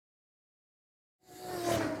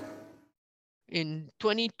in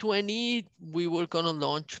 2020, we were going to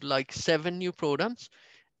launch like 7 new programs.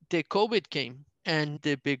 The COVID came and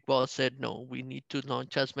the big boss said, no, we need to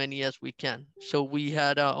launch as many as we can. So we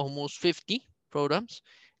had almost 50 programs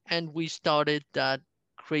and we started that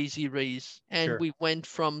crazy race. And Sure. we went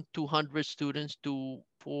from 200 students to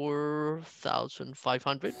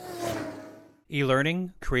 4,500.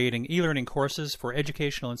 E-learning, creating e-learning courses for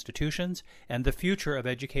educational institutions, and the future of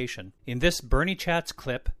education. In this Bernie Chats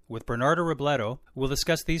clip with Bernardo Robledo, we'll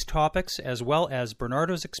discuss these topics as well as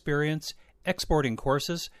Bernardo's experience exporting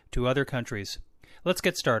courses to other countries. Let's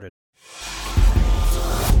get started.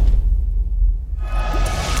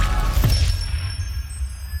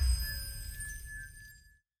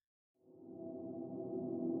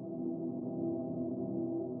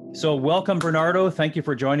 So welcome, Bernardo. Thank you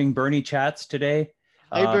for joining Bernie Chats today.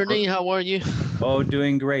 Hi, Bernie. How are you?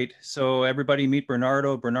 Doing great. So everybody meet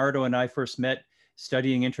Bernardo. Bernardo and I first met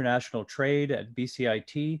studying international trade at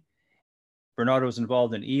BCIT. Bernardo was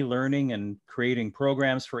involved in e-learning and creating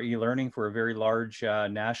programs for e-learning for a very large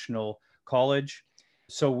national college.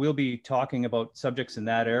 So we'll be talking about subjects in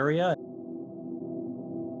that area.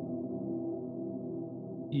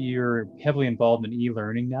 You're heavily involved in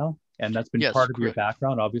e-learning now, and that's been Yes, part of your correct.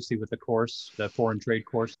 background, obviously, with the course, the foreign trade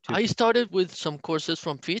course. I started with some courses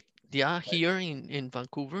from FIT, here in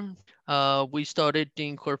Vancouver. We started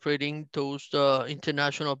incorporating those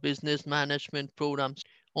international business management programs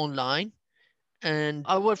online. And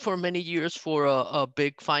I worked for many years for a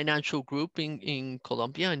big financial group in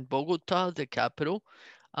Colombia, in Bogota, the capital.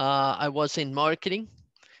 I was in marketing,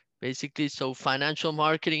 basically, so financial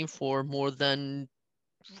marketing for more than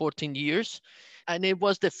 14 years. And it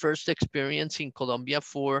was the first experience in Colombia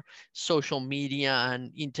for social media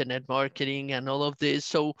and internet marketing and all of this.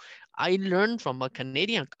 So I learned from a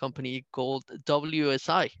Canadian company called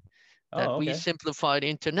WSI that we simplified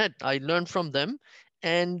internet. I learned from them.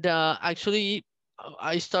 And actually,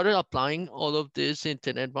 I started applying all of this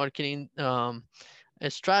internet marketing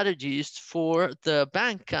strategies for the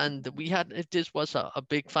bank. And this was a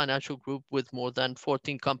big financial group with more than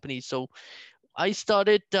 14 companies. So I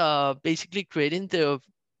started basically creating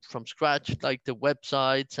from scratch, like the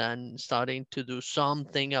websites and starting to do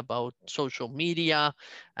something about social media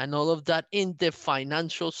and all of that in the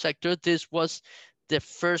financial sector. This was the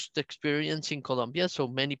first experience in Colombia. So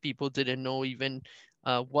many people didn't know even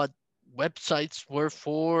what websites were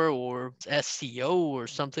for or SEO or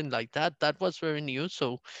something like that. That was very new.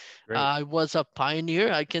 So I was a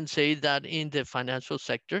pioneer, I can say that, in the financial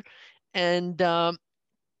sector. And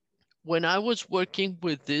when I was working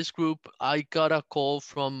with this group, I got a call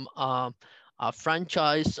from a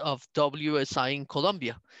franchise of WSI in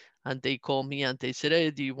Colombia. And they called me and they said, hey,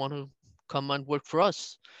 do you want to come and work for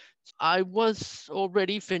us? I was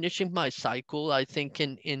already finishing my cycle, I think,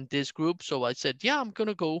 in this group. So I said, yeah, I'm going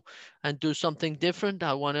to go and do something different.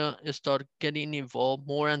 I want to start getting involved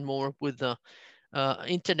more and more with the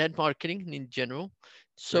internet marketing in general.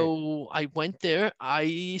 So I went there.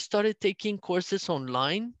 I started taking courses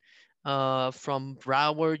online from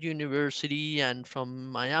Broward University and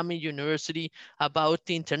from Miami University about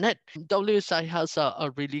the internet. WSI has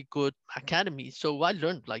a really good academy. So I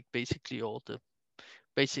learned like basically all the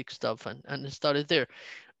basic stuff and started there.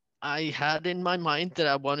 I had in my mind that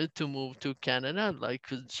I wanted to move to Canada like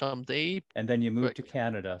someday. And then you moved to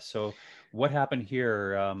Canada. So what happened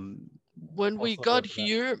here? When we got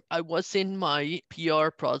here, I was in my PR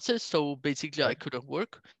process. So basically, I couldn't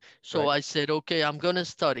work. So I said, okay, I'm going to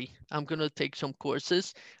study. I'm going to take some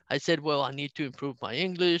courses. I said, well, I need to improve my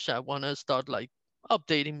English. I want to start like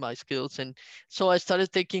updating my skills. And so I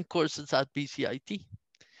started taking courses at BCIT.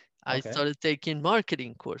 I started taking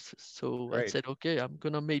marketing courses. So I said, okay, I'm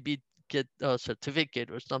going to maybe get a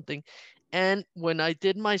certificate or something. And when I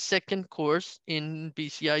did my second course in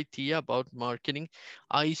BCIT about marketing,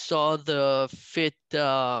 I saw the FIT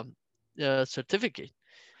certificate.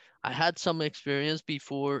 I had some experience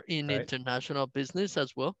before in international business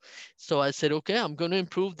as well. So I said, okay, I'm going to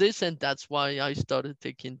improve this. And that's why I started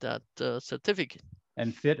taking that certificate.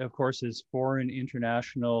 And FIT, of course, is Foreign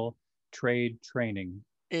International Trade Training.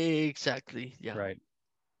 Exactly. Yeah. Right.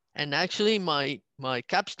 And actually, my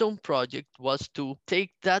capstone project was to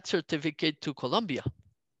take that certificate to Colombia.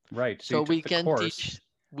 Right. So we can teach.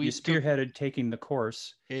 You spearheaded taking the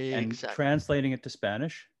course and translating it to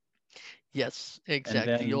Spanish. Yes,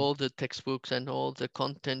 exactly. All the textbooks and all the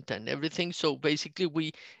content and everything. So basically,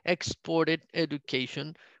 we exported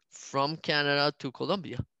education from Canada to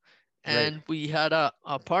Colombia. And we had a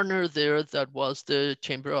partner there that was the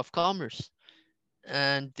Chamber of Commerce.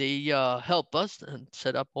 and they help us and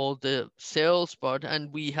set up all the sales part.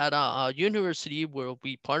 And we had a university where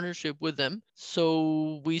we partnership with them.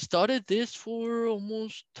 So we started this for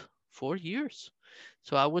almost 4 years.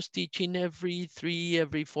 So I was teaching every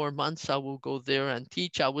 4 months. I will go there and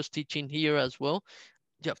teach. I was teaching here as well.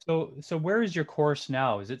 Yep. So where is your course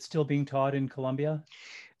now? Is it still being taught in Colombia?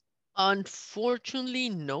 Unfortunately,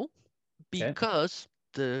 no, Okay. because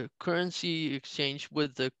the currency exchange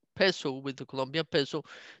with the peso, with the Colombian peso,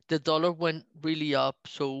 the dollar went really up.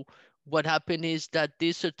 So what happened is that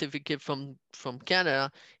this certificate from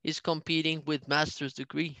Canada is competing with master's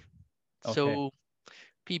degree. Okay. So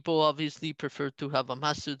people obviously prefer to have a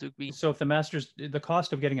master's degree. So if the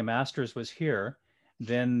cost of getting a master's was here,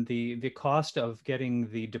 then the cost of getting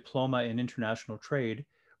the diploma in international trade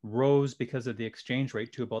rose because of the exchange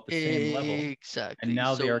rate to about the same level, and Exactly.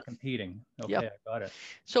 now they are So competing. yeah. Okay, I got it.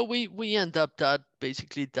 So we end up that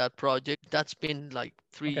basically that project that's been like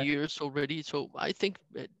three Okay, years already. So I think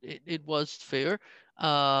it was fair.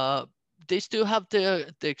 Uh, they still have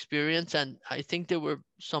the experience, and I think there were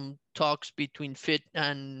some talks between FIT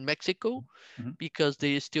and Mexico hmm, because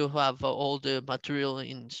they still have all the material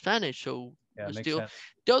in Spanish. So yeah, we're makes still. sense.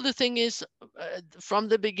 The other thing is, from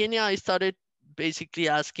the beginning, I started basically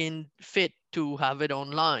asking FIT to have it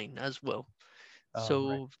online as well, Right,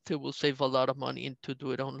 so they will save a lot of money to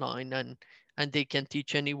do it online, and they can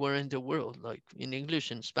teach anywhere in the world, like in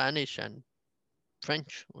English and Spanish and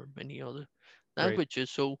French or many other great.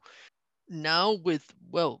 languages. So now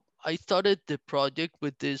well, I started the project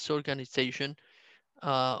with this organization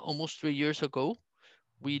almost 3 years ago.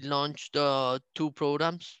 We launched two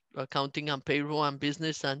programs: accounting and payroll, and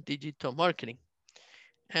business and digital marketing.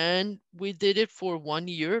 And we did it for 1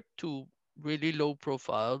 year to really low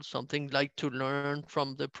profile, something like to learn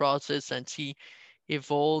from the process and see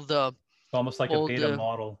if Almost like a all beta the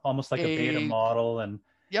model, almost like a beta a model and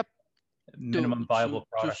yep, minimum viable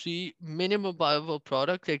to product. see minimum viable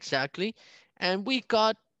product exactly. And we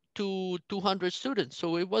got to 200 students,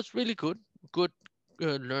 so it was really good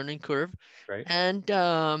learning curve. Right. And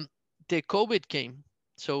the COVID came,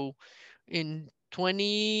 so in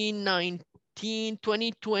 2019,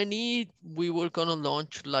 2020, we were going to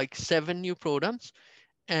launch like 7 new programs.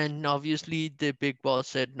 And obviously the big boss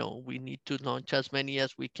said, no, we need to launch as many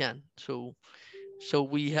as we can. So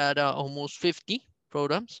we had almost 50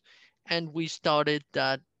 programs, and we started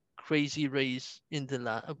that crazy race in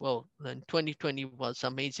well, then 2020 was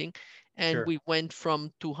amazing. And Sure. we went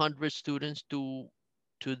from 200 students to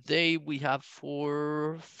today we have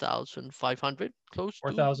 4,500, close to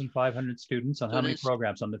 4,500 students on how many students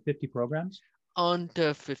programs? On the 50 programs? on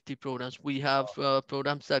the 50 programs. We have Oh,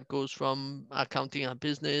 programs that goes from accounting and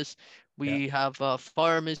business. yeah, We have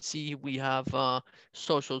pharmacy. We have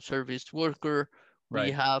social service worker. We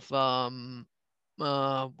right. have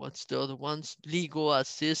what's the other ones? Legal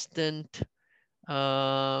assistant,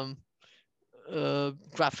 um,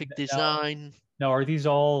 graphic Now, design. now, are these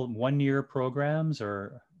all 1 year programs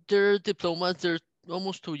or Their diplomas, they're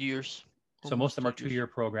almost 2 years. so most of Almost them two are two years. year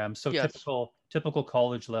programs? So Yes. typical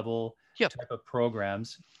college level Yep. type of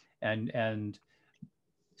programs, and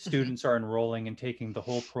Hmm. students are enrolling and taking the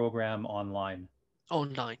whole program online.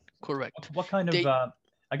 Online. Correct. What kind of They.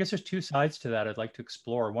 I guess there's two sides to that I'd like to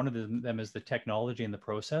explore. One of them is the technology and the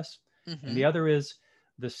process, and Hmm. the other is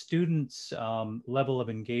the students' level of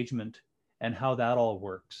engagement and how that all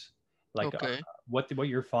works. Like Okay. what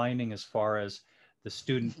you're finding as far as the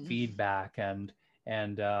student Hmm. feedback and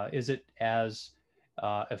is it as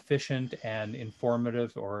efficient and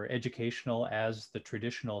informative or educational as the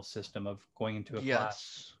traditional system of going into a class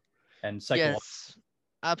Yes. and psychological? Yes,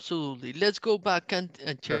 absolutely. Let's go back and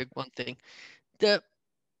Sure. check one thing. The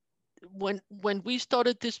when we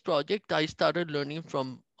started this project, I started learning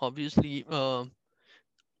from obviously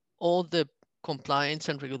all the compliance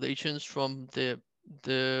and regulations from the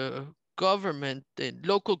government, the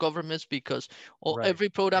local governments, because Right. every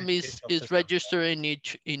The program educational is system. registered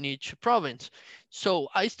in each province. So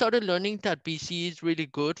I started learning that BC is really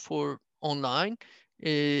good for online.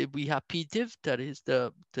 We have PTIV, that is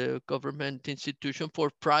the government institution for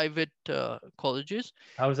private colleges.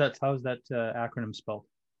 How's that acronym spelled?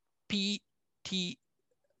 P T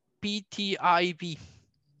PTIB.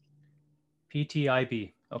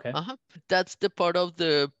 PTIB. Okay. Uh-huh. That's the part of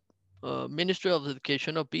the Ministry of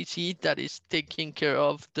Education of BC that is taking care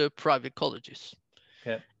of the private colleges.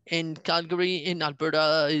 Okay. In Calgary, in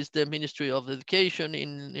Alberta, is the Ministry of Education.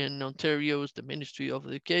 In Ontario is the Ministry of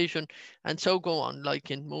Education, and so go on.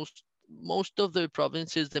 Like in most of the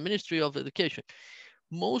provinces, the Ministry of Education.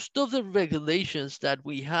 Most of the regulations that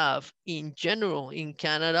we have in general in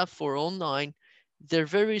Canada for online, they're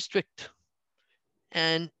very strict.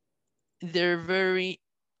 and they're very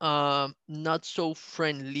not so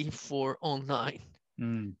friendly for online.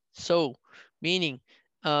 Mm. So, meaning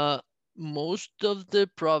uh, most of the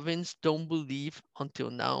province don't believe until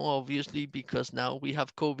now, obviously, because now we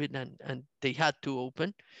have COVID and they had to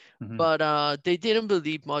open, Hmm. but they didn't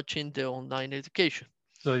believe much in the online education,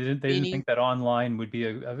 So they didn't meaning think that online would be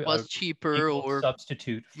a was cheaper equal or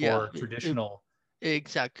substitute yeah, for traditional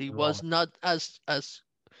exactly was enrollment. not as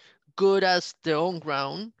good as their own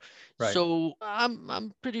ground. Right. So I'm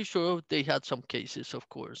pretty sure they had some cases, of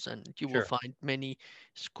course, and you will Sure. find many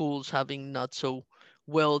schools having not so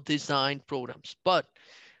well designed programs. But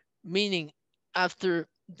meaning after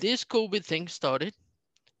this COVID thing started,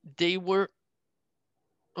 they were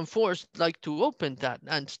enforced like to open that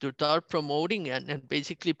and to start promoting and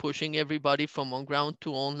basically pushing everybody from on ground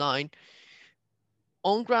to online,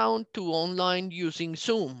 on ground to online using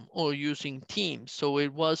Zoom or using Teams. So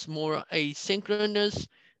it was more asynchronous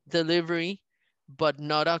delivery, but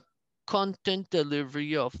not a content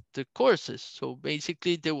delivery of the courses. So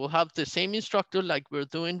basically, they will have the same instructor like we're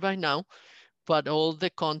doing right now, but all the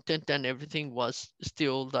content and everything was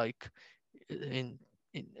still like in,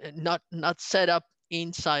 not set up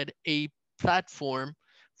inside a platform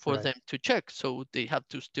for Right. them to check. So they have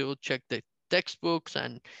to still check the textbooks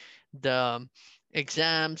and the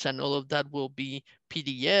exams and all of that will be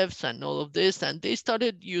PDFs and all of this. And they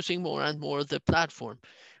started using more and more the platform,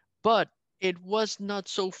 but it was not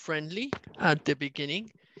so friendly at the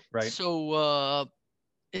beginning. Right. So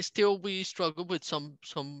still we struggle with some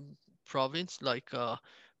province like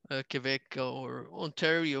Quebec or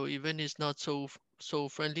Ontario even is not so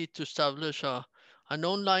friendly to establish an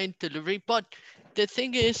online delivery. But the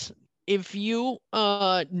thing is, if you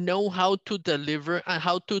know how to deliver and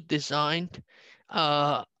how to design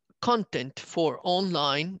uh, content for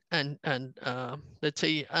online and let's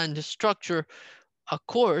say and structure a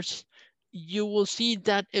course, you will see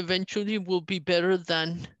that eventually will be better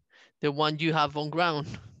than the one you have on ground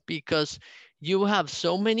because you have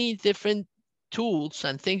so many different tools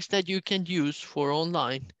and things that you can use for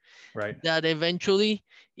online Right. that eventually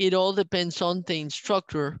it all depends on the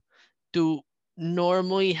instructor to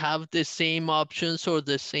normally have the same options or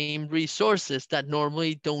the same resources that normally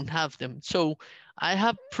don't have them. So I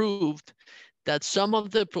have proved that some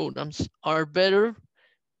of the programs are better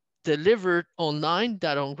delivered online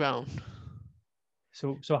than on ground.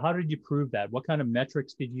 So how did you prove that? What kind of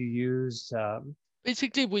metrics did you use?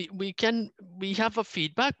 Basically we have a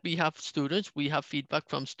feedback, we have students, we have feedback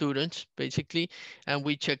from students basically, and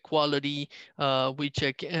we check quality, we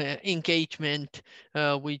check engagement,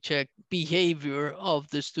 we check behavior of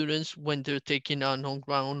the students when they're taking an on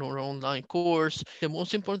ground or online course. The most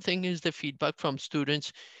important thing is the feedback from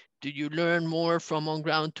students. Do you learn more from on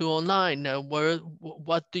ground to online?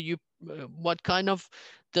 What do you what kind of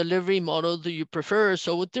delivery model do you prefer?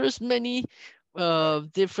 So there's many Right.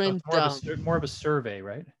 So different it's more of a survey,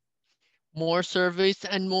 right? more surveys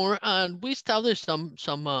and more, and we established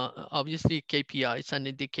some obviously KPIs and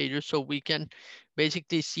indicators so we can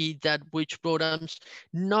basically see that which programs,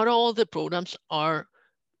 not all the programs are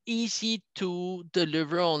easy to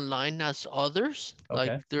deliver online as others.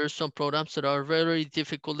 Like Okay. there are some programs that are very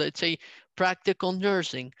difficult. Let's say practical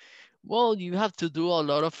nursing. Well, you have to do a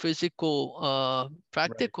lot of physical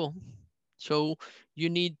Right. practical. So you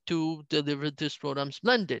need to deliver these programs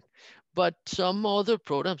blended. But some other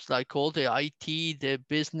programs like all the IT, the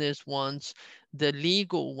business ones, the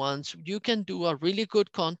legal ones, you can do a really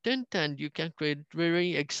good content and you can create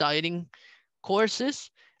very exciting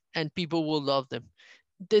courses and people will love them.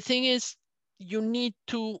 The thing is, you need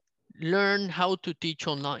to learn how to teach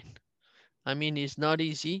online. I mean, it's not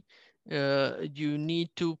easy. You need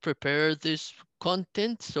to prepare this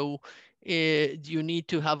content. So you need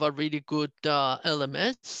to have a really good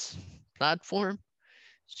LMS platform.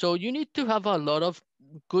 So you need to have a lot of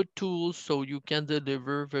good tools so you can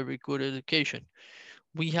deliver very good education.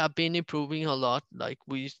 We have been improving a lot. Like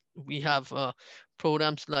we have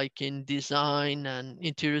programs like in design and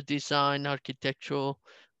interior design, architectural,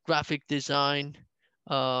 graphic design.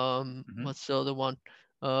 Hmm. What's the other one?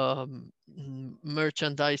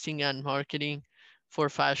 Merchandising and marketing for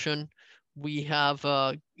fashion. We have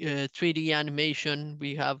 3D animation.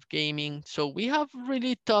 We have gaming. So we have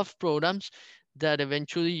really tough programs that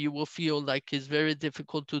eventually you will feel like is very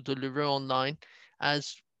difficult to deliver online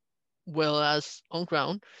as well as on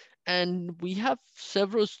ground. And we have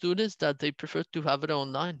several students that they prefer to have it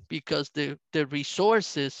online because the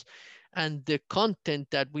resources and the content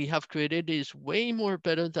that we have created is way more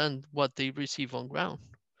better than what they receive on ground.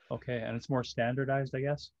 Okay. And it's more standardized, I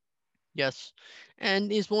guess. Yes,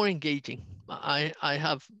 and it's more engaging. I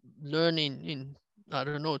have learned in I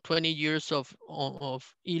don't know, 20 years of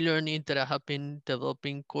e-learning that I have been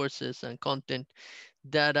developing courses and content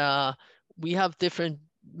that we have different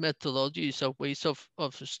methodologies of ways of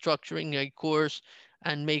structuring a course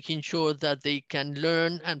and making sure that they can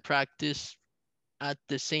learn and practice at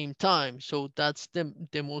the same time. So that's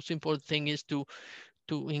the most important thing is to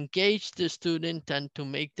engage the student and to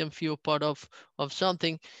make them feel part of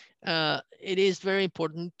something. It is very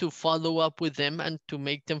important to follow up with them and to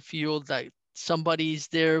make them feel that somebody is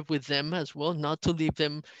there with them as well, not to leave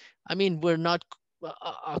them. I mean, we're not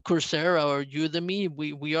a Coursera or Udemy.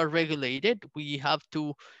 We are regulated. We have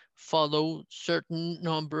to follow certain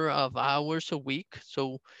number of hours a week.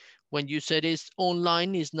 So when you said it's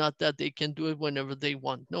online, it's not that they can do it whenever they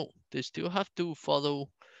want. No, they still have to follow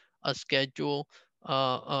a schedule.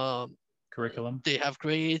 uh, uh, Curriculum. they have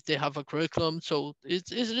grades, they have a curriculum, so it's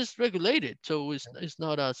just regulated. So it's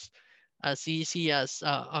not as easy as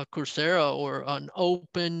a Coursera or an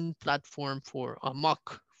open platform for a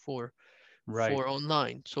MOOC Right. for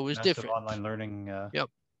online. So it's Massive different. online learning. Yep.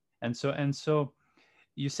 And so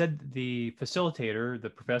you said the facilitator, the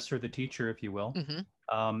professor, the teacher, if you will, Hmm.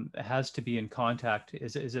 has to be in contact.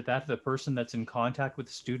 Is it that the person that's in contact with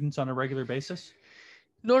students on a regular basis?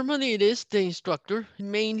 Normally it is the instructor.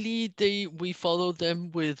 Mainly we follow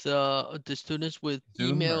them with the students with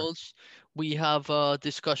Zoom or emails. We have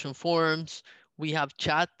discussion forums. We have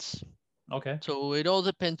chats. okay, So it all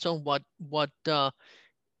depends on what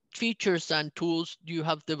features and tools you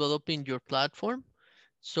have developed in your platform.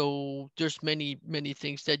 So there's many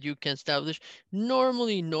things that you can establish.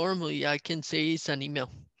 Normally I can say it's an email,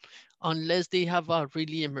 unless they have a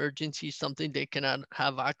really emergency, something they cannot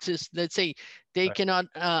have access. Let's say right, they cannot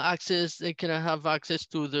have access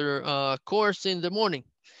to their course in the morning.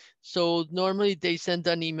 So normally they send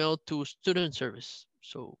an email to student service.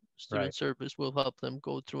 So student right. service will help them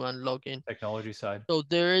go through and log in. Technology side. So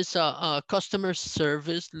there is a customer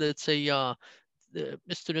service, let's say the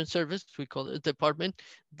student service, we call it department,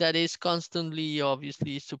 that is constantly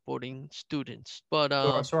obviously supporting students. But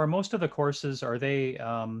So are most of the courses, are they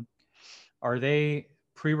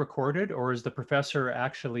pre-recorded, or is the professor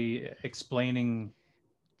actually explaining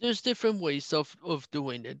there's different ways of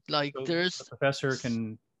doing it. Like so the there's, professor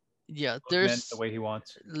can yeah, augment the there's way he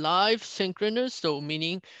wants? live synchronous, so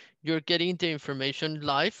meaning you're getting the information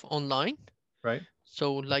live online. Right,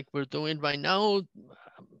 So like we're doing right now,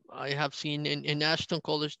 I have seen in Ashton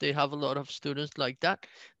College, they have a lot of students like that,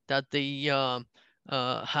 that they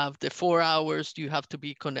have the 4 hours. You have to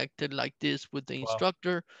be connected like this with the well,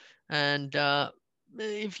 instructor. And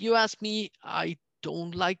if you ask me, I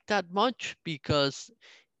don't like that much because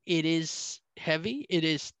it is heavy, it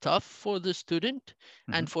is tough for the student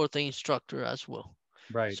mhm, and for the instructor as well.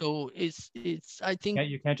 right. So it's I think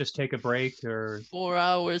You can't just take a break or 4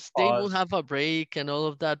 hours, they will pause. have a break and all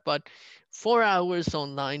of that, but 4 hours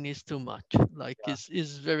online is too much. Like Yeah,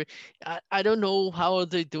 is very, I don't know how are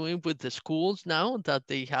they doing with the schools now that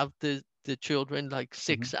they have the children like mhm,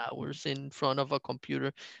 6 hours in front of a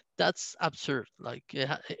computer. That's absurd. Like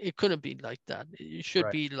it couldn't be like that. It should right.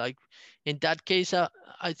 be like, in that case,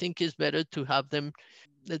 I think it's better to have them,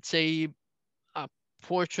 let's say, a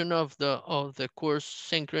portion of the course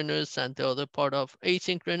synchronous and the other part of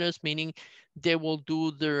asynchronous, meaning they will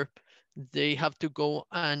do they have to go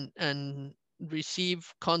and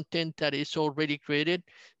receive content that is already created.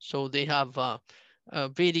 So they have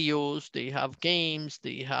videos, they have games,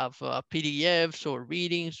 they have PDFs or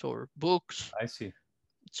readings or books. I see.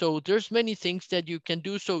 So there's many things that you can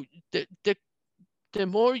do. So the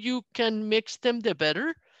more you can mix them, the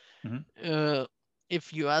better. Mhm, uh,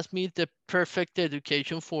 if you ask me, the perfect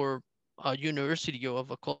education for a university or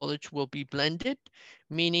of a college will be blended,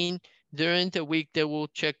 meaning during the week they will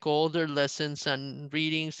check all their lessons and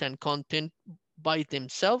readings and content by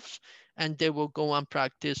themselves, and they will go and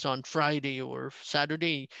practice on Friday or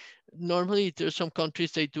Saturday. Normally, there's some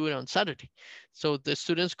countries they do it on Saturday. So the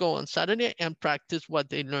students go on Saturday and practice what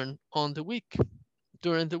they learn on the week,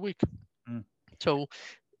 during the week. mm, So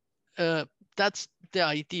uh, that's the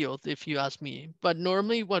ideal, if you ask me. But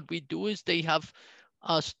normally, what we do is they have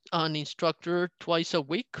us an instructor twice a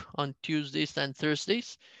week on Tuesdays and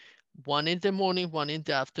Thursdays, one in the morning, one in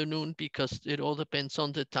the afternoon, because it all depends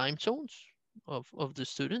on the time zones of the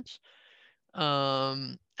students.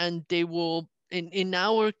 And they will, in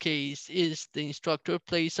our case, is the instructor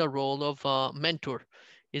plays a role of a mentor.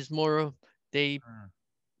 Is more they mm.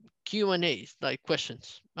 Q&As, like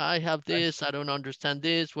questions. I have I this, see. I don't understand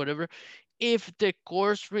this, whatever. If the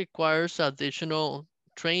course requires additional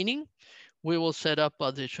training, we will set up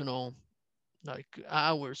additional like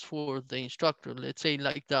hours for the instructor. Let's say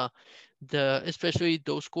like the especially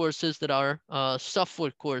those courses that are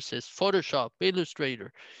software courses, Photoshop,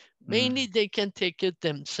 Illustrator. Mm, Mainly they can take it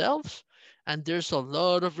themselves, and there's a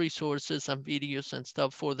lot of resources and videos and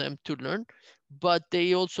stuff for them to learn. But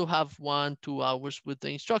they also have 1, 2 hours with the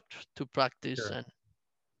instructor to practice sure.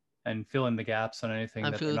 And fill in the gaps on anything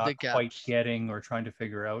and that they're fill the not quite gaps. getting or trying to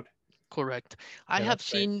figure out. Correct. I Yeah, have that's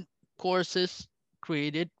great. seen courses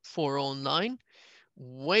created for online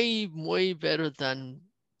way better than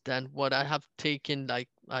what I have taken. Like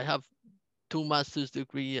I have 2 master's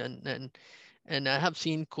degree, and I have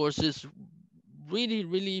seen courses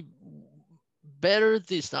really better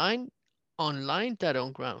design online than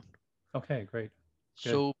on ground. Okay, great.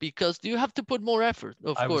 Good. So because you have to put more effort,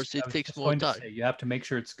 of I was course, it I was takes just more going to time. say you have to make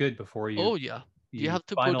sure it's good before Oh yeah, you you have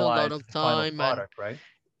to put a lot finalize of the final time, and product, right?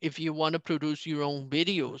 if you want to produce your own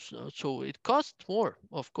videos, so it costs more.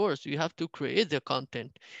 Of course, you have to create the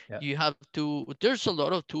content. Yeah. You have to. There's a lot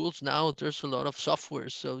of tools now. There's a lot of software,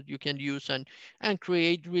 so you can use and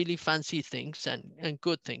create really fancy things and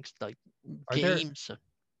good things like Are there games.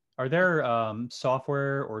 are there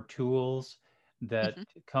software or tools that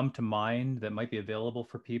Mhm. come to mind that might be available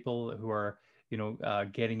for people who are,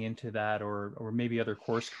 getting into that, or maybe other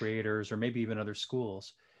course creators, or maybe even other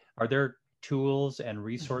schools? Are there tools and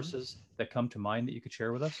Mhm. resources that come to mind that you could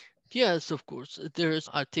share with us? Yes, of course. There's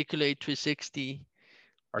Articulate 360.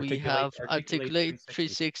 We have Articulate Articulate 360.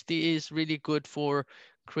 360 is really good for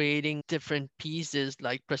creating different pieces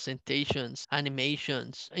like presentations,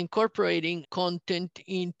 animations, incorporating content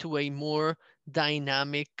into a more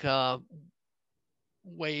dynamic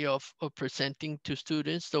way of presenting to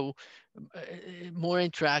students. So more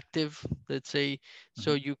interactive, let's say,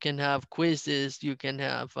 so Mhm. you can have quizzes, you can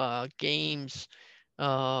have games,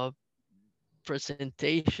 uh,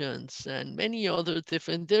 presentations, and many other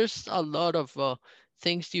different. There's a lot of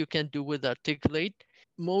things you can do with Articulate.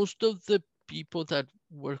 Most of the people that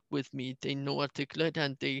work with me, they know Articulate,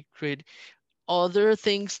 and they create other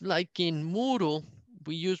things like in Moodle.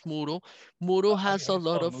 We use Moodle. Moodle has How a do you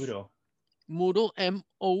lot spell of Moodle? Moodle,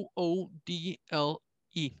 Moodle.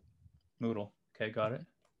 Moodle. Okay, got it.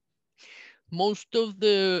 Most of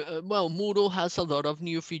the well, Moodle has a lot of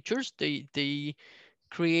new features. They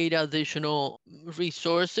create additional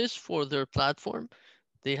resources for their platform.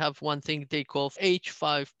 They have one thing they call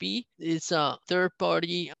H5P. It's a third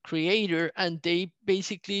party creator, and they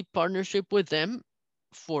basically partnership with them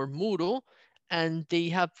for Moodle. And they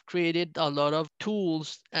have created a lot of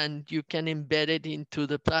tools, and you can embed it into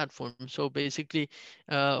the platform. So basically,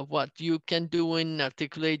 what you can do in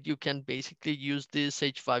Articulate, you can basically use this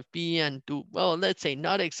H5P and do, well, let's say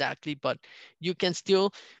not exactly, but you can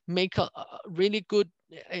still make a really good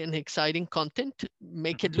and exciting content,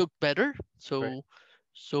 make it Mhm. look better. Great.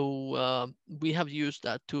 So we have used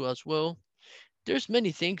that too as well. There's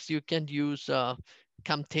many things you can use.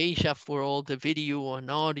 Camtasia for all the video and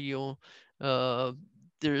audio. Uh,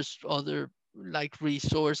 there's other like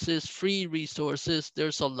resources, free resources.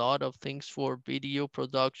 There's a lot of things for video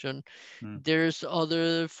production. Mm. There's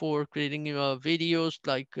other for creating videos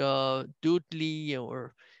like Doodly,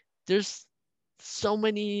 or there's so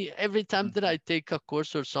many. Every time that Mhm. I take a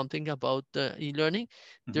course or something about e-learning,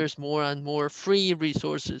 Mhm. there's more and more free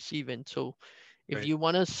resources even. So if Great. you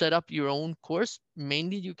want to set up your own course,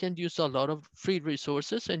 mainly you can use a lot of free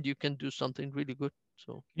resources and you can do something really good.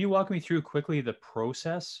 So Can you walk me through quickly the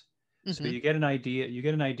process? So mhm. you get an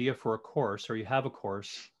idea for a course, or you have a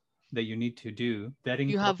course that you need to do,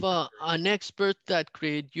 vetting You have professors. an expert that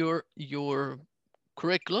create your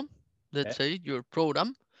curriculum, let's Okay, say your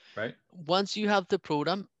program. right? Once you have the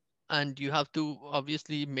program, and you have to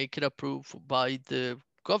obviously make it approved by the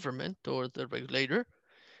government or the regulator.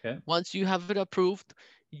 Okay. Once you have it approved,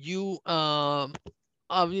 you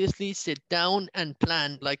obviously sit down and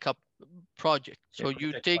plan like a project. Okay, So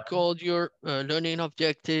you project take plan. all your learning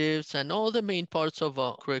objectives and all the main parts of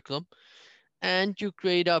a curriculum, and you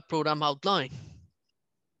create a program outline.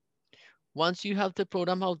 Once you have the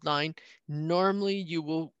program outline, normally you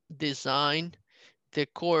will design the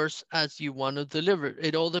course as you want to deliver.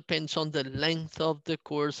 It all depends on the length of the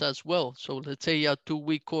course as well. So let's say a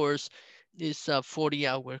 2-week course is a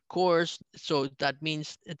 40-hour course. So that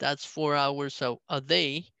means that's 4 hours a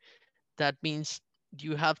day. That means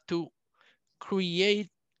you have to create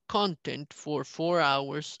content for 4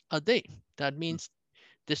 hours a day. That Mm. means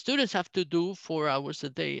the students have to do 4 hours a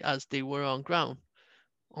day as they were on ground,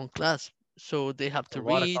 on class. So they have A to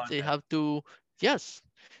lot of read, they content. have to, yes,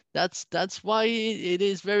 that's why it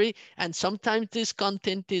is very, and sometimes this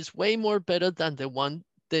content is way more better than the one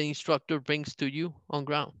the instructor brings to you on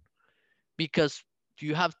ground, because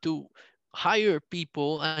you have to hire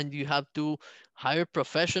people and you have to hire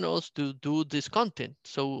professionals to do this content.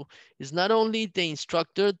 So it's not only the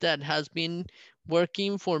instructor that has been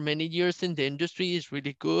working for many years in the industry is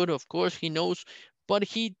really good, of course he knows, but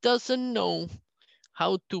he doesn't know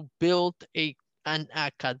how to build an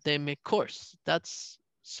academic course. That's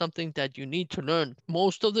something that you need to learn.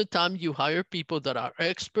 Most of the time you hire people that are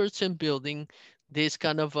experts in building this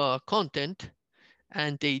kind of content,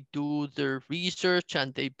 and they do their research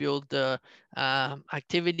and they build the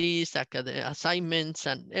activities, assignments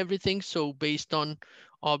and everything. So based on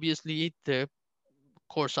obviously the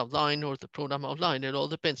course outline or the program outline, it all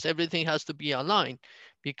depends. Everything has to be aligned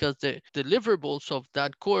because the deliverables of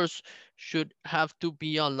that course should have to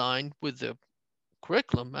be aligned with the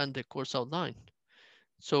curriculum and the course outline.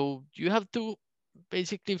 So you have to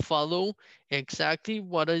basically follow exactly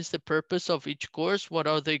what is the purpose of each course, what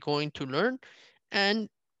are they going to learn, and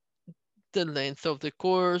the length of the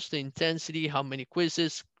course, the intensity, how many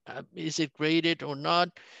quizzes, is it graded or not?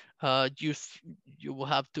 You will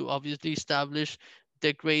have to obviously establish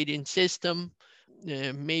the grading system.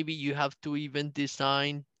 Maybe you have to even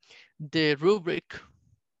design the rubric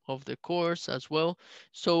of the course as well.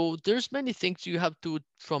 So there's many things you have to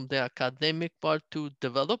from the academic part to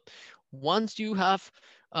develop. Once you have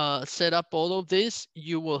set up all of this,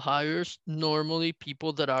 you will hire normally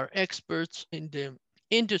people that are experts in the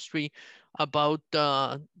industry about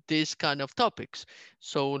this kind of topics.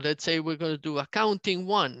 So let's say we're going to do accounting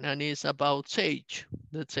one and it's about Sage,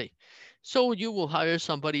 let's say. So you will hire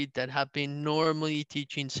somebody that have been normally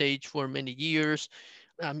teaching Sage for many years.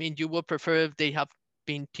 I mean, you would prefer if they have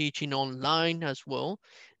been teaching online as well.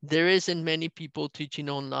 There isn't many people teaching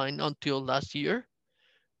online until last year.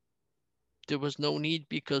 There was no need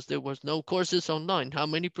because there was no courses online. How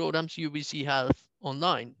many programs UBC have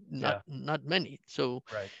online? Not Yeah. not many. So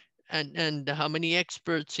Right. and how many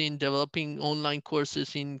experts in developing online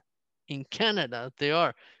courses in Canada? There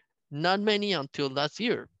are not many until last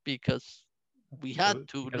year because we had So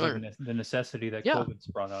to because of learn. the necessity that Yeah. COVID's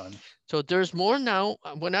brought on, So there's more now.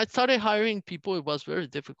 When I started hiring people, it was very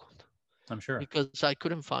difficult I'm sure. because I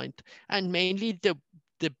couldn't find, and mainly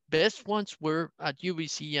the best ones were at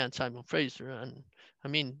UBC and Simon Fraser, and I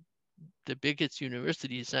mean the biggest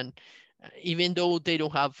universities. And even though they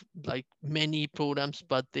don't have like many programs,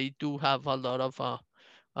 but they do have a lot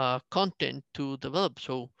of content to develop.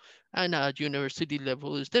 So, and at university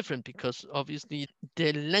level is different because obviously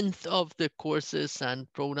the length of the courses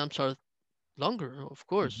and programs are longer, of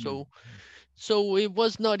course. Hmm. So it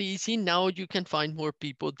was not easy. Now you can find more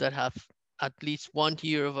people that have at least 1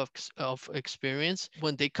 year of experience.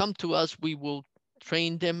 When they come to us, we will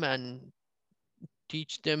train them and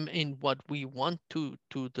teach them in what we want to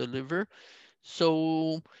deliver.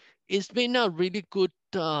 So it's been a really good,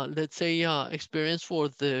 let's say, experience for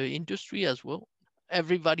the industry as well.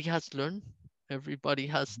 Everybody has learned. Everybody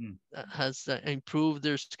Hmm. has improved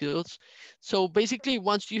their skills. So basically,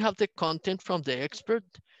 once you have the content from the expert,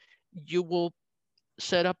 you will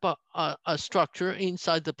set up a structure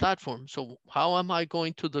inside the platform. So how am I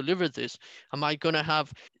going to deliver this? Am I going to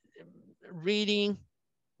have reading,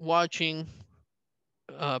 watching,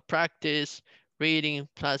 practice, reading,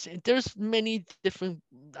 plus there's many different,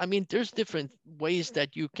 I mean, there's different ways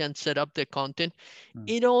that you can set up the content. Hmm.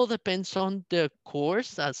 It all depends on the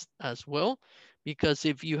course as well. Because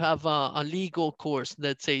if you have a legal course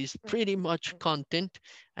that says pretty much content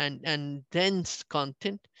and dense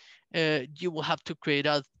content, you will have to create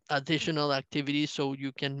additional activities so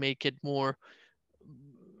you can make it more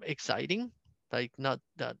exciting. Like not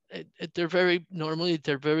that they're very normally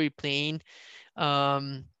they're very plain.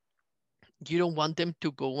 Um, you don't want them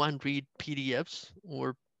to go and read PDFs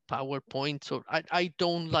or PowerPoints, or I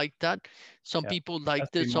don't like that. Some Yeah. people like Has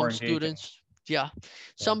to be that. more Some engaging. students, yeah,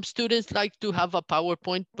 Yeah. some students like to have a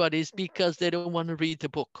PowerPoint, but it's because they don't want to read the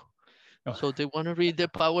book. Oh, So they want to read the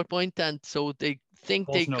PowerPoint, and so they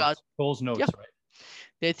think they Cole's got, notes. Cole's yeah, notes, right?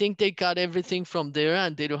 they think they got everything from there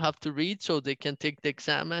and they don't have to read, so they can take the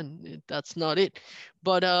exam, and that's not it.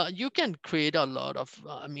 But you can create a lot of,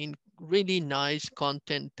 I mean, really nice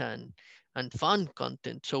content and fun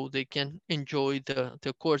content so they can enjoy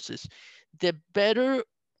the courses. The better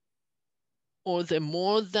or the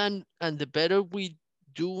more than and the better we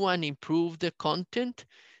do and improve the content,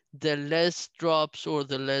 the less drops or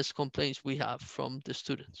the less complaints we have from the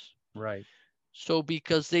students. Right. So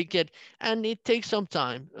because they get, and it takes some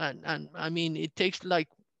time, and I mean, it takes like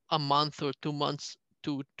a month or 2 months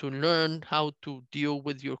to learn how to deal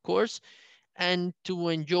with your course and to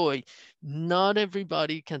enjoy. Not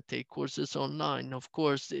everybody can take courses online. Of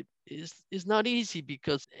course, it's not easy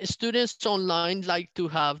because students online like to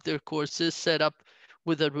have their courses set up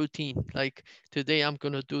with a routine. Like today I'm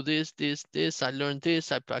gonna do this, this, this. I learned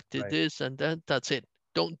this, I practice Right. this, and then that's it.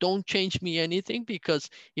 Don't change me anything, because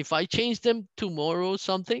if I change them tomorrow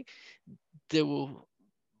something, they will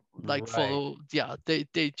like Right. follow. Yeah, they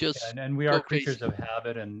Yeah, just and we are go crazy. creatures of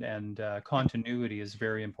habit, and continuity is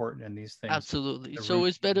very important in these things. Absolutely. The So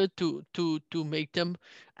it's routine. better to make them,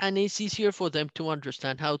 and it's easier for them to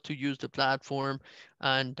understand how to use the platform,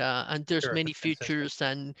 and there's Sure, if many it's consistent. features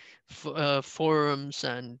and forums,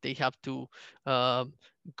 and they have to uh,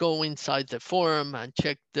 go inside the forum and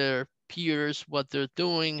check their peers what they're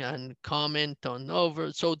doing and comment on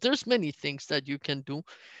over. So there's many things that you can do,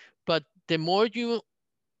 but the more you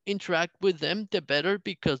interact with them, the better,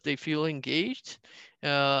 because they feel engaged.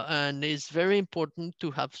 And it's very important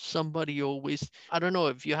to have somebody always, I don't know,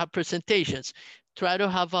 if you have presentations, try to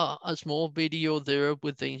have a small video there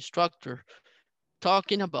with the instructor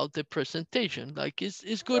talking about the presentation. Like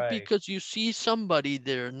it's good Right. because you see somebody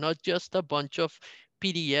there, not just a bunch of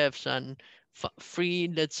PDFs and free,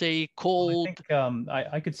 let's say, Well, I cold. think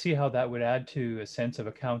I could see how that would add to a sense of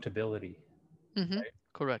accountability, Hmm. right?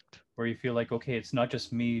 Correct. Where you feel like, okay, it's not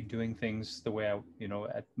just me doing things the way I,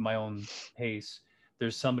 at my own pace.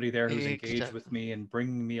 There's somebody there who's engaged with Exactly. me and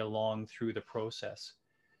bringing me along through the process.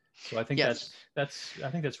 So I think Yes.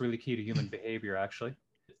 that's really key to human behavior, actually.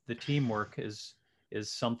 The teamwork is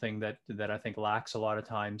something that I think lacks a lot of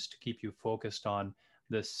times to keep you focused on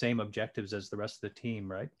the same objectives as the rest of the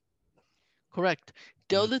team, right? Correct.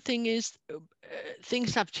 The Mhm. other thing is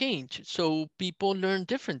things have changed, so people learn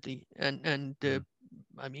differently. And Mhm.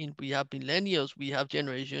 I mean, we have millennials, we have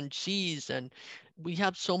Generation Z's, and we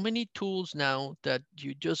have so many tools now that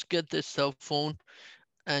you just get the cell phone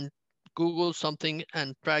and Google something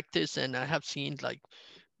and practice. And I have seen like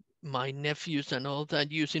my nephews and all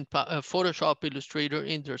that using Photoshop, Illustrator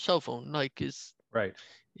in their cell phone. Like Right.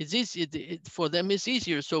 it's easy for them. It's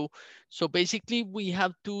easier. So basically, we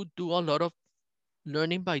have to do a lot of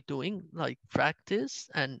learning by doing, like practice,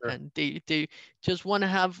 and Sure. they just want to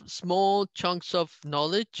have small chunks of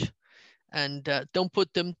knowledge, and don't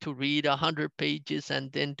put them to read 100 pages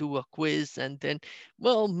and then do a quiz, and then,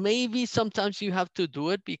 well, maybe sometimes you have to do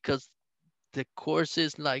it because the course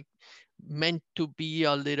is like meant to be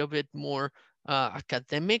a little bit more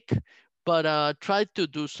academic, but try to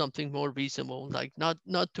do something more reasonable, like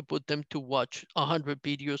not to put them to watch 100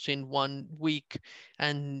 videos in 1 week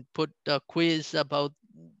and put a quiz about,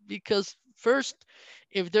 because first,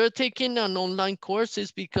 if they're taking an online course,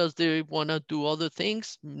 it's because they want to do other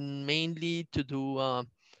things, mainly to do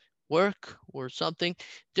work or something.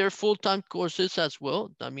 They're full-time courses as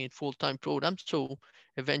well, I mean full-time programs, so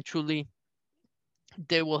eventually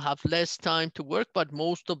they will have less time to work, but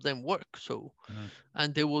most of them work. So, Mhm.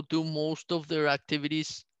 and they will do most of their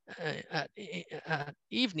activities at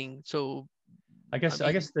evening. So, I I guess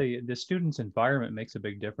I mean, guess the student's environment makes a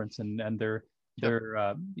big difference, and yeah, their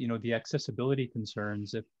the accessibility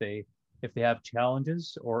concerns, if they have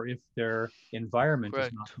challenges or if their environment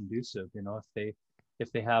is not correct. conducive.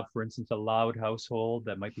 If they have, for instance, a loud household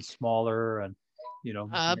that might be smaller, and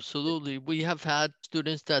Absolutely. We have had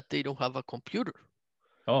students that they don't have a computer.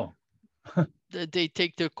 oh, They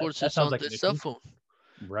take their that courses sounds on like the an cell issue. phone.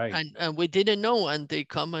 Right. And we didn't know, and they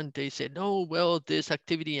come and they said, "No, well, this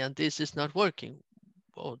activity and this is not working."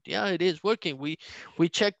 Well, yeah, it is working. We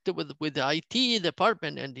checked it with the IT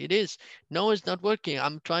department, and it is. No, it's not working.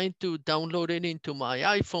 I'm trying to download it into my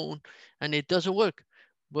iPhone, and it doesn't work.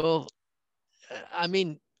 Well, I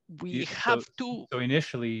mean, we You, have so to. so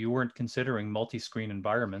initially you weren't considering multi-screen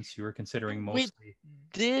environments. You were considering We mostly.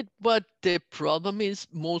 did, but the problem is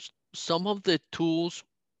some of the tools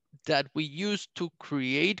that we use to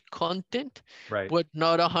create content Right. were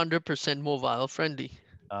not 100% mobile friendly.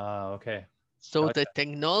 Okay. So Gotcha. the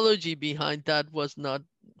technology behind that was not.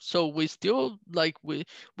 So we still like we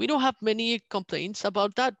don't have many complaints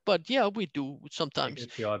about that, but yeah, we do You sometimes.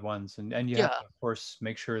 get the odd ones, and you have Yeah, to, of course,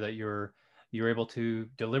 make sure that you're able to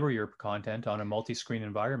deliver your content on a multi-screen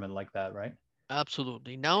environment like that, right?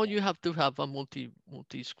 absolutely. Now you have to have a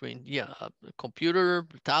multi-screen. Yeah, a computer,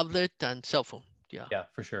 tablet, and cell phone. Yeah, Yeah,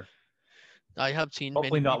 for sure. I have seen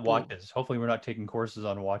many Hopefully not people. watches. Hopefully we're not taking courses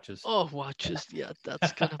on watches. Oh, watches. Yeah,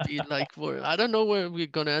 that's gonna be like where I don't know where we're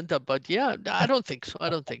gonna end up, but yeah, I don't think so. I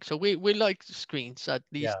don't think so. We like screens at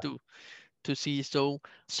least Yeah. to see.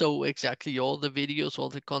 So exactly, all the videos, all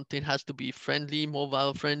the content has to be friendly,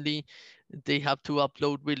 mobile friendly. They have to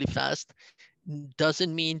upload really fast.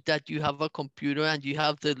 Doesn't mean that you have a computer and you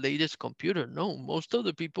have the latest computer. No, most of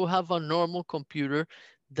the people have a normal computer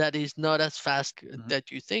that is not as fast Mhm.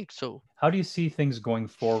 that you think. So, How do you see things going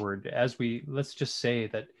forward as let's just say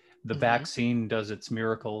that the mhm, vaccine does its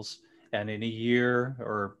miracles and in a year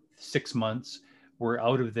or 6 months, we're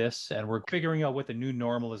out of this and we're figuring out what the new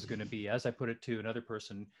normal is going to be. As I put it to another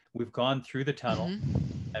person, we've gone through the tunnel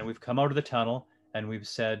and we've come out of the tunnel and we've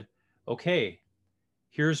said, okay,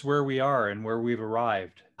 here's where we are and where we've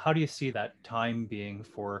arrived. How do you see that time being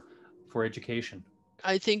for education?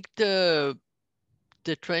 I think the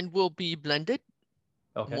trend will be blended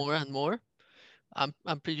Okay. more and more. I'm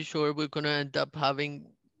pretty sure we're gonna end up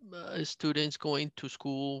having students going to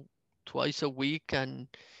school twice a week and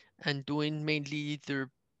doing mainly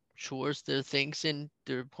their chores, their things in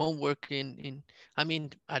their homework in I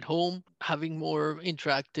mean at home, having more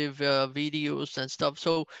interactive videos and stuff.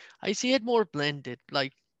 So I see it more blended,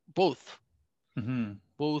 like both. Mm-hmm.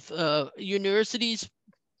 Both universities.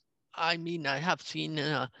 I mean, I have seen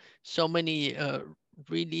so many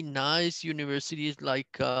really nice universities like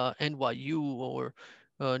NYU or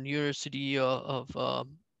University of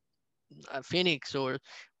Phoenix, or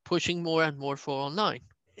pushing more and more for online.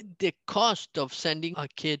 The cost of sending a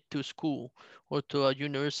kid to school or to a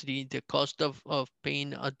university, the cost of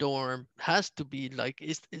paying a dorm has to be like,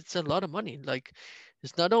 it's a lot of money. Like,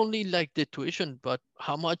 it's not only like the tuition, but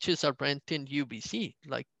how much is a rent in UBC?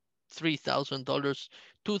 Like $3,000,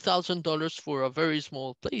 $2,000 for a very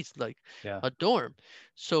small place, like Yeah. a dorm.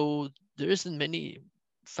 So there isn't many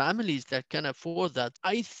families that can afford that.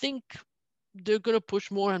 I think they're going to push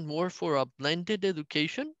more and more for a blended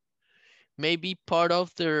education. Maybe part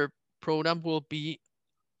of their program will be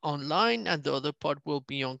online and the other part will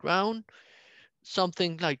be on ground,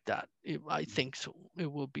 something like that. I think so.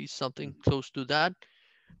 It will be something close to that.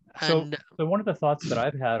 So, And so one of the thoughts that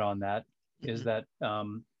I've had on that is mhm, that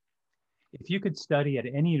if you could study at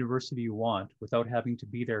any university you want without having to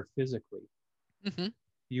be there physically, mhm,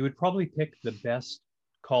 you would probably pick the best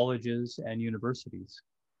colleges and universities.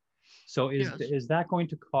 So yes, is that going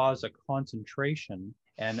to cause a concentration?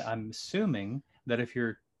 And I'm assuming that if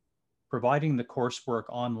you're providing the coursework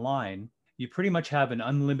online, you pretty much have an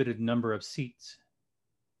unlimited number of seats.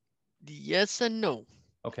 yes and no,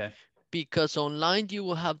 Okay, because online you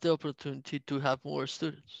will have the opportunity to have more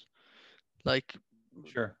students. Like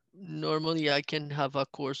sure. normally I can have a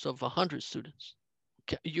course of 100 students.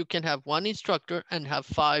 You can have one instructor and have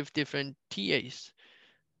five different TAs,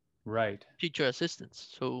 Right. teacher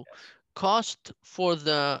assistants. So Yes. cost for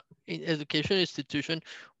the education institution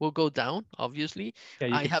will go down, obviously. Yeah,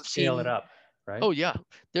 you I could have scale it seen, up, right? oh yeah,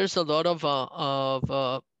 there's a lot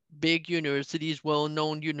of big universities,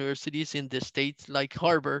 well-known universities in the States like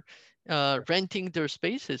Harvard, renting their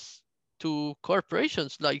spaces to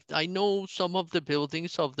corporations. Like I know some of the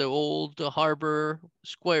buildings of the old Harbor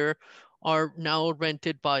Square are now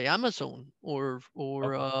rented by Amazon or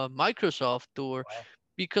Okay. Microsoft, or Wow.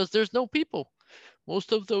 because there's no people.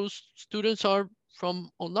 Most of those students are from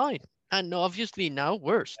online. And obviously now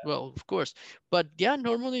worse. Well, of course. But yeah,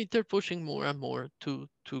 normally they're pushing more and more to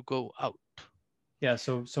go out. Yeah,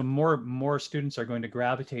 so more students are going to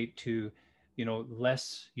gravitate to,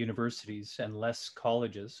 less universities and less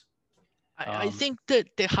colleges. I Um, think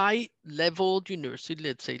that the high level university,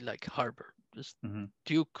 let's say like Harvard, just mhm.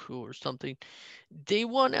 Duke or something, they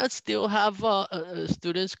want to still have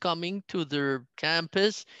students coming to their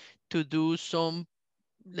campus to do some,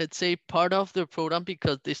 let's say, part of the program,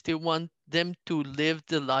 because they still want them to live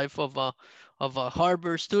the life of a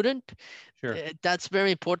Harvard student. Sure. That's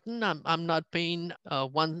very important. I'm not paying a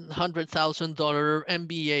 $100,000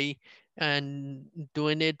 MBA and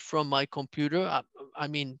doing it from my computer. I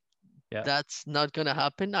mean, Yeah, that's not gonna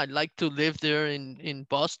happen. I'd like to live there in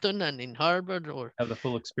Boston and in Harvard, or have the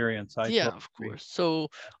full experience. I yeah, totally of agree. course. So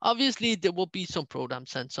obviously there will be some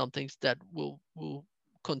programs and some things that will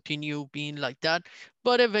continue being like that,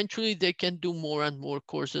 but eventually they can do more and more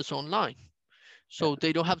courses online. Yeah, So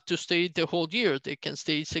they don't have to stay the whole year. They can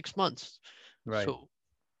stay 6 months. right. So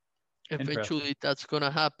Interesting. eventually that's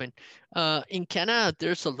gonna happen. In Canada,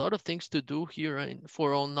 there's a lot of things to do here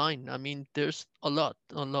for online. I mean, there's a lot.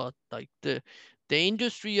 Like the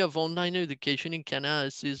industry of online education in Canada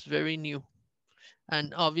is very new,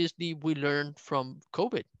 and obviously we learned from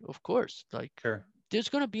COVID, of course. Like Sure. there's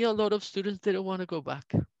gonna be a lot of students that don't want to go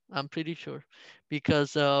back. I'm pretty sure,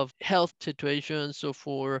 because of health situations or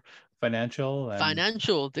for Financial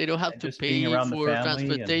financial, they don't have and to just being pay around the for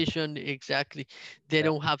family and transportation. Exactly. They yeah,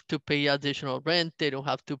 don't have to pay additional rent. They don't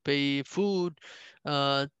have to pay food.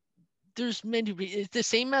 uh, there's many it's the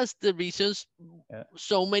same as the reasons yeah,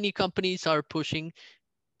 so many companies are pushing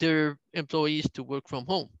their employees to work from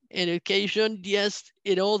home. In education, yes,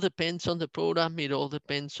 it all depends on the program. It all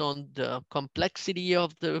depends on the complexity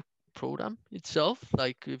of the program itself.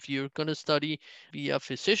 Like if you're going to study, be a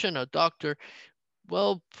physician, a doctor,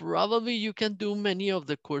 Well, probably you can do many of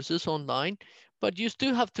the courses online, but you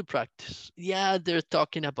still have to practice. Yeah, they're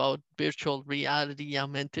talking about virtual reality,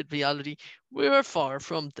 augmented reality. We're far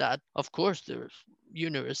from that. Of course, there's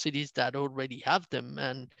universities that already have them,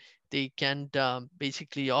 and they can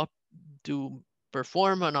basically do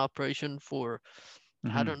perform an operation for,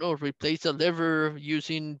 I Hmm. don't know, replace a liver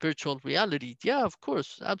using virtual reality. Yeah, of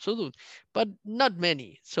course, absolutely, but not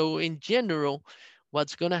many. So in general,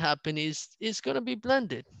 what's going to happen is it's going to be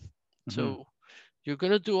blended. Hmm. So you're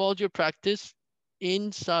going to do all your practice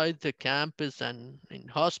inside the campus and in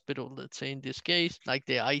hospital, let's say in this case, like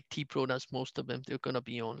the IT programs, most of them, they're going to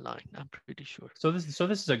be online, I'm pretty sure. So this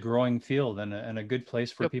is a growing field and a good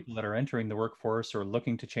place for Yep, people that are entering the workforce or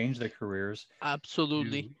looking to change their careers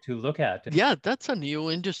absolutely. to look at. Yeah, that's a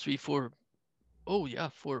new industry for, oh yeah,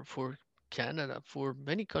 for Canada, for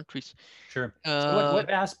many countries. Sure. So Uh,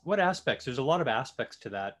 what aspects? There's a lot of aspects to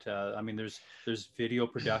that. I mean, there's video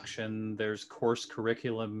production, there's course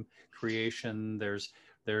curriculum creation, there's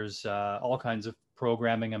all kinds of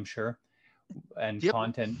programming, I'm sure, and yep,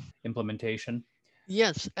 content implementation.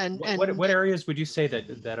 yes, What areas would you say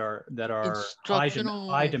that are high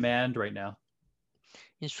instructional demand right now?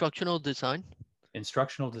 instructional design,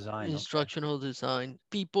 Instructional design. Okay. instructional design,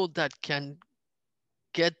 people that can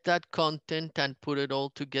get that content and put it all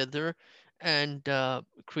together and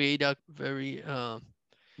create a very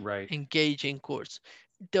Right. engaging course.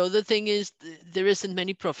 The other thing is there isn't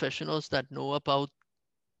many professionals that know about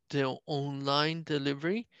the online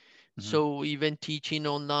delivery. Hmm. So even teaching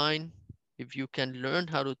online, if you can learn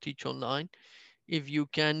how to teach online, if you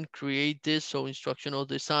can create this, so instructional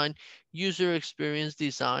design, user experience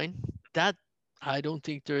design, that I don't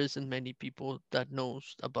think there isn't many people that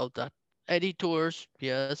knows about that. Editors,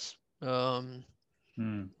 yes.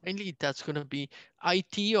 Mm. Mainly that's gonna be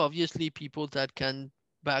IT, obviously people that can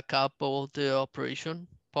back up all the operation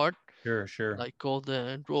part, Sure, sure. like all the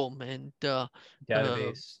enrollment,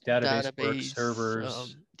 Database work, database,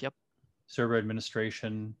 servers, yep, server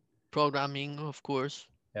administration. programming, of course,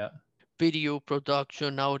 Yeah. video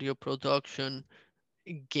production, audio production,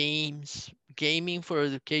 games. Gaming for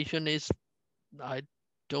education is, I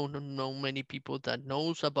don't know many people that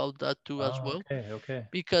knows about that too as Oh, well, okay, okay.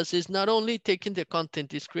 because it's not only taking the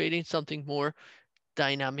content, it's creating something more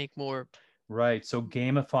dynamic, more Right. So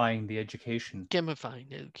gamifying the education.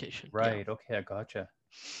 gamifying education. Yeah, Right. Okay, I gotcha.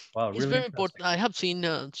 Wow, it's really very interesting. important. I have seen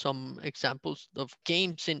some examples of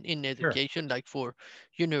games in Sure. education, like for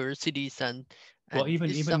universities, Well, and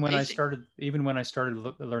even it's even when I amazing. started even when I started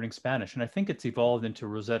learning Spanish, and I think it's evolved into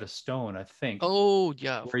Rosetta Stone, I think, Oh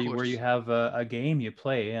yeah, of where you course. have a game you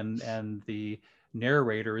play and the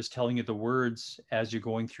narrator is telling you the words as you're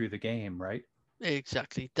going through the game, right?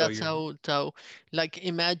 Exactly. So That's you're how like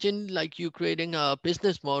imagine like you creating a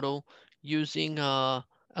business model using a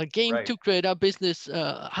game right. to create a business,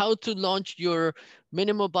 how to launch your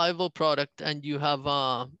minimal viable product, and you have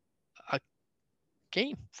a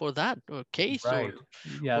game for that, or case, Right.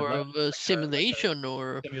 Yeah, or a like a simulation,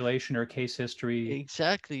 or simulation or case history.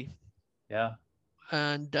 exactly. Yeah,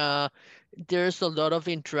 And there's a lot of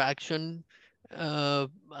interaction,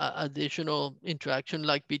 additional interaction,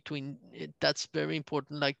 like between that's very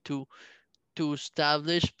important, like to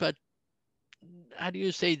establish, but how do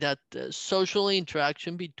you say that, social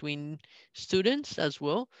interaction between students as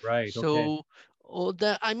well. right. Okay. So all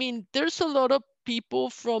that, I mean, there's a lot of people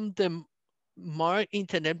from the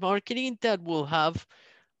internet marketing that will have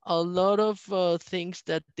a lot of things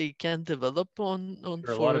that they can develop on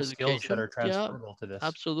There are a lot for of skills that education. are Yeah, transferable to this.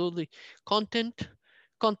 absolutely. Content,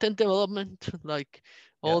 content development, like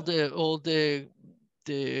Yeah, all the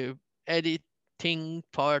editing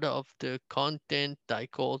part of the content,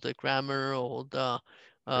 like all the grammar, all the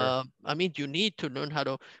sure. I mean, you need to learn how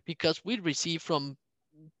to, because we receive from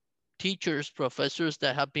teachers, professors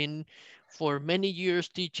that have been for many years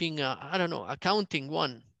teaching, I don't know, accounting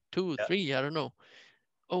one, two, Yeah. three, I don't know.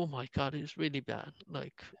 Oh my God, it's really bad.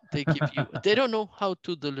 Like they give you, they don't know how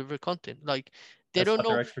to deliver content. Like they That's don't not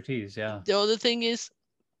their know. expertise. Yeah. The other thing is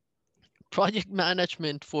project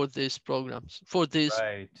management for these programs, for these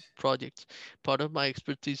Right. projects. Part of my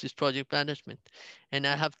expertise is project management, and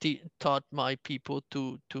I have taught my people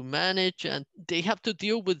to manage, and they have to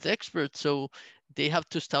deal with experts. So they have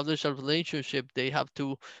to establish a relationship. They have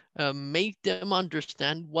to make them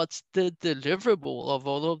understand what's the deliverable of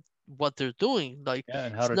all of what they're doing. Like Yeah,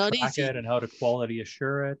 and how it's to not track easy. it and how to quality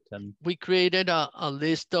assure it and We created a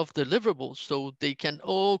list of deliverables so they can,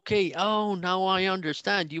 okay, oh, now I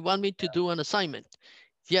understand. You want me to do an assignment?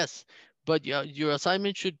 Yes, but your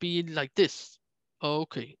assignment should be like this.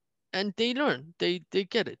 Okay. And they learn, they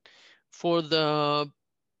get it. For the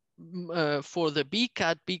for the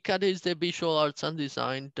BCAT. BCAT is the Visual Arts and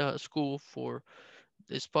Design school for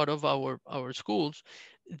this part of our schools.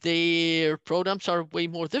 Their programs are way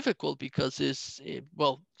more difficult because it's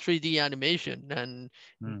well 3D animation and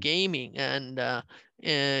gaming and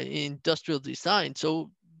industrial design. So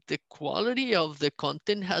the quality of the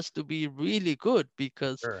content has to be really good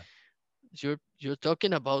because Sure. you're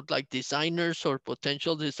talking about like designers or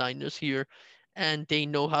potential designers here, and they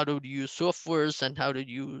know how to use softwares and how to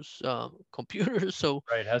use computers. So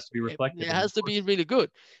Right. It has to be reflected it in the has to be course. really good.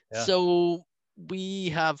 Yeah. So we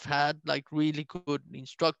have had like really good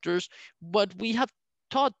instructors, but we have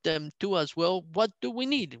taught them too as well. What do we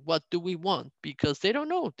need? What do we want? Because they don't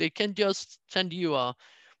know. They can just send you a.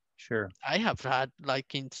 Sure. I have had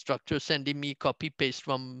like instructors sending me copy paste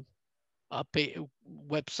from a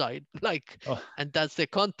website, like, Oh, and that's the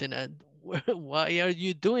content. And why are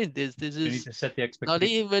you doing this? This you need is to set the not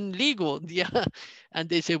expectation. even legal. Yeah. And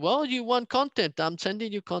they say, well, you want content. I'm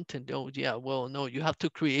sending you content. Oh, yeah. Well, no, you have to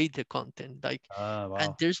create the content. Like, Ah, and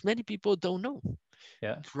wow. there's many people don't know.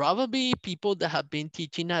 Yeah. Probably people that have been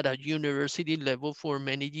teaching at a university level for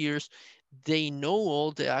many years, they know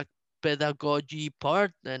all the pedagogy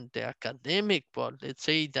part and the academic part. Let's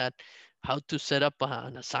say that how to set up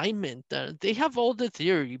an assignment. They have all the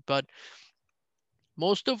theory, but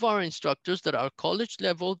most of our instructors that are college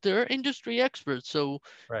level, they're industry experts. So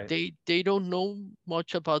Right. they don't know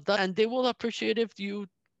much about that, and they will appreciate if you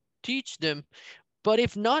teach them. But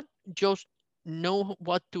if not, just know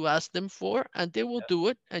what to ask them for, and they will Yeah. do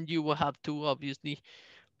it. And you will have to obviously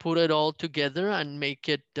put it all together and make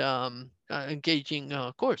it engaging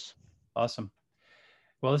course. Awesome.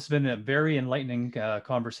 Well, this has been a very enlightening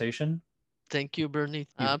conversation. Thank you, Bernie. You've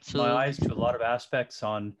opened my Absolutely. eyes to a lot of aspects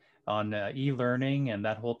on e-learning and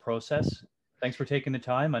that whole process. Thanks for taking the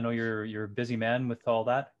time. I know you're a busy man with all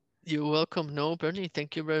that. You're welcome. No, Bernie,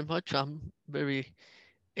 thank you very much. I'm very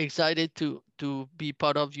excited to be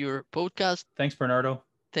part of your podcast. Thanks, Bernardo.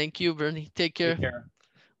 Thank you, Bernie. Take care. Take care.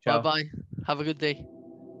 Bye Ciao. bye. Have a good day.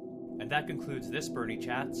 And that concludes this Bernie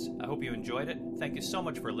Chats. I hope you enjoyed it. Thank you so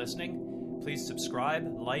much for listening. Please subscribe,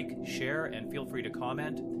 like, share, and feel free to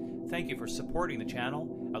comment. Thank you for supporting the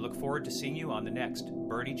channel. I look forward to seeing you on the next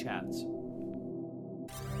Bernie Chats.